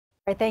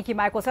Thank you,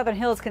 Mike. Well, Southern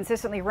Hills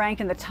consistently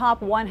ranked in the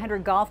top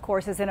 100 golf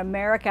courses in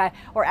America,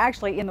 or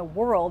actually in the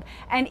world,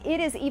 and it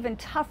is even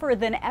tougher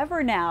than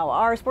ever now.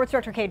 Our sports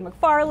director, Caden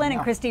McFarland,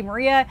 and Christy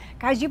Maria,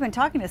 guys, you've been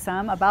talking to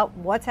some about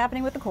what's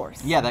happening with the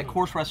course. Yeah, that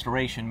course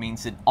restoration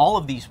means that all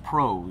of these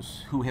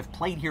pros who have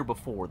played here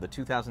before, the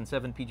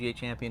 2007 PGA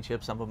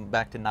Championship, some of them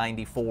back to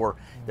 '94,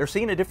 they're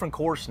seeing a different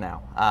course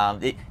now.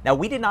 Now,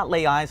 we did not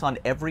lay eyes on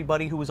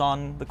everybody who was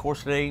on the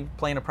course today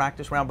playing a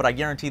practice round, but I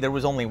guarantee there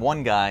was only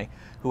one guy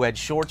who had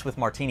shorts with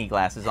martini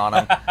glasses on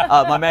him.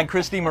 My man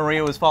Christy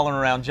Maria was following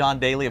around John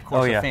Daly, of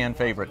course, a fan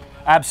favorite.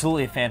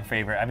 Absolutely a fan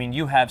favorite. I mean,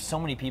 you have so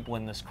many people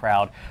in this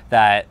crowd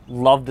that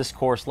love this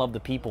course, love the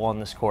people on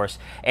this course,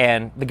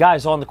 and the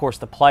guys on the course,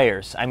 the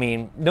players. I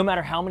mean, no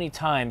matter how many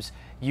times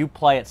you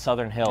play at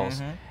Southern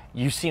Hills,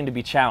 you seem to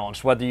be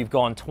challenged, whether you've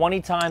gone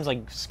 20 times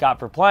like Scott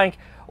Verplank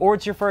or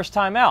it's your first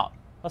time out.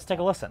 Let's take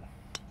a listen.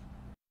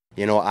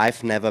 You know,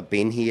 I've never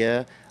been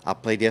here. I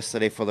played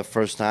yesterday for the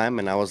first time,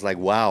 and I was like,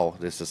 wow,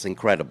 this is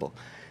incredible.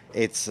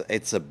 It's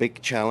a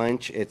big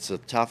challenge. It's a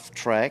tough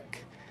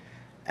track,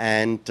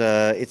 and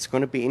it's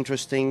going to be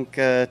interesting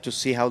to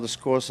see how the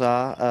scores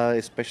are,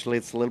 especially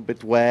it's a little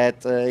bit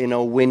wet, you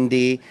know,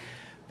 windy,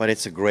 but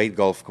it's a great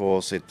golf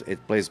course.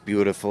 It plays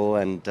beautiful,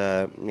 and,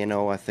 you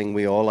know, I think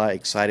we all are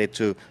excited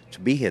to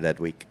be here that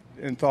week.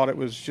 And thought it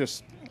was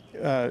just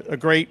a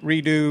great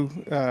redo.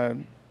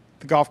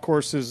 The golf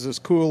course is as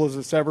cool as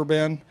it's ever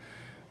been.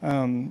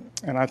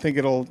 And I think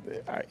it'll,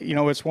 you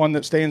know, it's one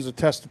that stands the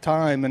test of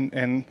time,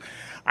 and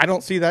I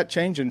don't see that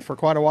changing for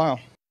quite a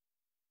while.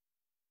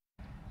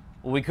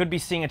 Well, we could be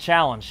seeing a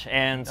challenge,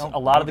 and a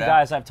lot of the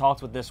guys I've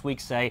talked with this week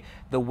say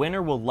the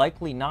winner will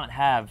likely not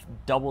have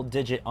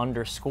double-digit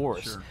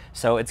underscores. Sure.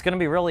 So it's going to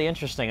be really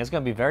interesting. It's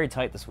going to be very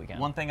tight this weekend.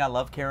 One thing I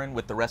love, Karen,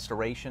 with the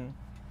restoration,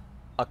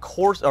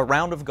 a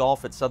round of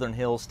golf at Southern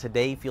Hills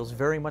today feels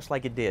very much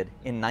like it did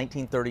in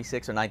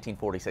 1936 or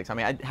 1946. I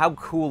mean, how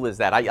cool is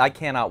that? I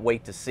cannot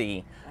wait to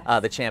see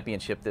the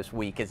championship this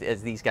week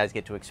as these guys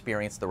get to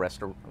experience the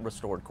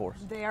restored course.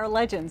 They are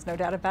legends, no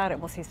doubt about it.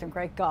 We'll see some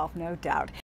great golf, no doubt.